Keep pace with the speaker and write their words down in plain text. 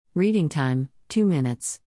Reading time, 2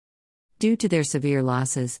 minutes. Due to their severe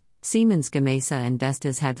losses, Siemens Gamesa and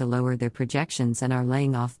Vestas had to lower their projections and are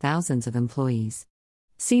laying off thousands of employees.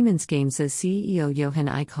 Siemens Gamesa's CEO Johan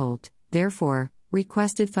Eickholt, therefore,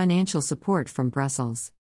 requested financial support from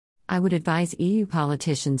Brussels. I would advise EU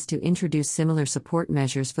politicians to introduce similar support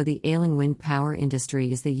measures for the ailing wind power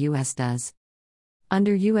industry as the US does.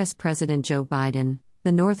 Under US President Joe Biden,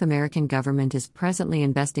 the North American government is presently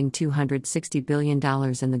investing $260 billion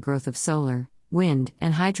in the growth of solar, wind,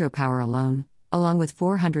 and hydropower alone, along with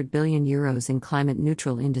 €400 billion in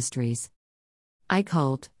climate-neutral industries.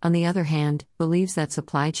 Eickholt, on the other hand, believes that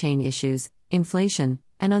supply chain issues, inflation,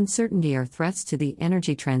 and uncertainty are threats to the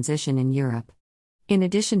energy transition in Europe. In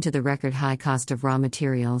addition to the record high cost of raw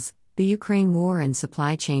materials, the Ukraine war and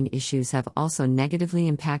supply chain issues have also negatively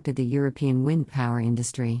impacted the European wind power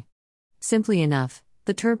industry. Simply enough,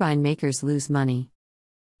 the turbine makers lose money.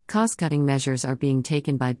 Cost-cutting measures are being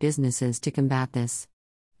taken by businesses to combat this.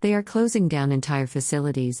 They are closing down entire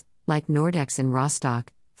facilities, like Nordex in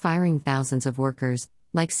Rostock, firing thousands of workers,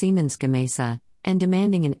 like Siemens Gamesa, and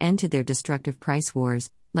demanding an end to their destructive price wars,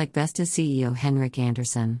 like Vestas CEO Henrik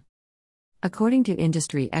Andersen. According to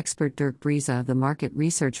industry expert Dirk Briese of the market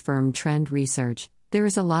research firm Trend Research, there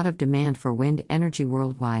is a lot of demand for wind energy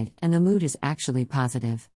worldwide, and the mood is actually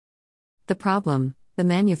positive. The problem: the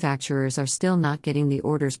manufacturers are still not getting the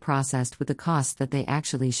orders processed with the costs that they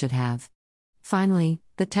actually should have. Finally,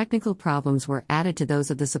 the technical problems were added to those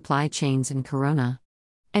of the supply chains and Corona.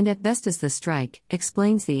 And at Vestas the strike,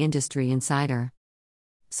 explains the industry insider.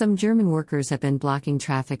 Some German workers have been blocking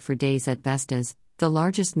traffic for days at Vestas, the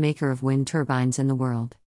largest maker of wind turbines in the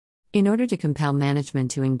world. In order to compel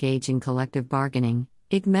management to engage in collective bargaining,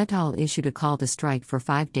 IG Metall issued a call to strike for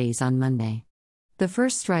 5 days on Monday. The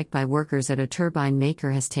first strike by workers at a turbine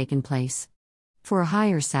maker has taken place. For a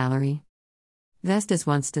higher salary. Vestas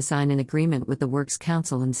wants to sign an agreement with the Works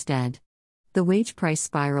Council instead. The wage price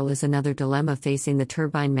spiral is another dilemma facing the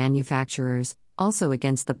turbine manufacturers, also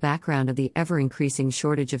against the background of the ever-increasing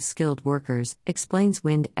shortage of skilled workers, explains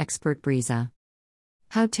wind expert Briese.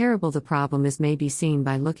 How terrible the problem is may be seen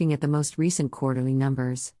by looking at the most recent quarterly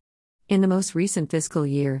numbers. In the most recent fiscal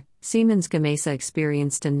year, Siemens Gamesa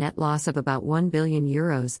experienced a net loss of about €1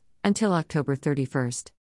 billion, until October 31.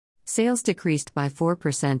 Sales decreased by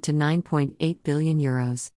 4% to €9.8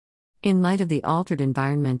 billion. In light of the altered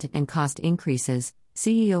environment and cost increases,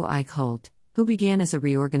 CEO Eickholt, who began as a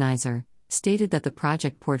reorganizer, stated that the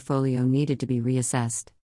project portfolio needed to be reassessed.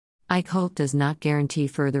 Eickholt does not guarantee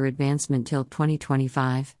further advancement till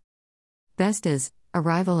 2025. Vestas, a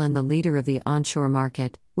rival and the leader of the onshore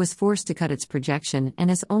market, was forced to cut its projection and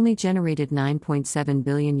has only generated €9.7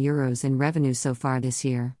 billion in revenue so far this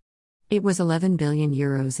year. It was €11 billion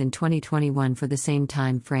in 2021 for the same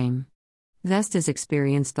time frame. Vestas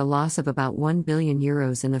experienced a loss of about €1 billion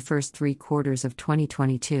in the first 3 quarters of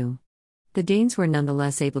 2022. The Danes were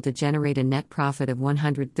nonetheless able to generate a net profit of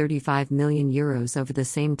 €135 million over the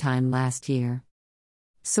same time last year.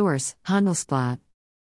 Source: Handelsblatt.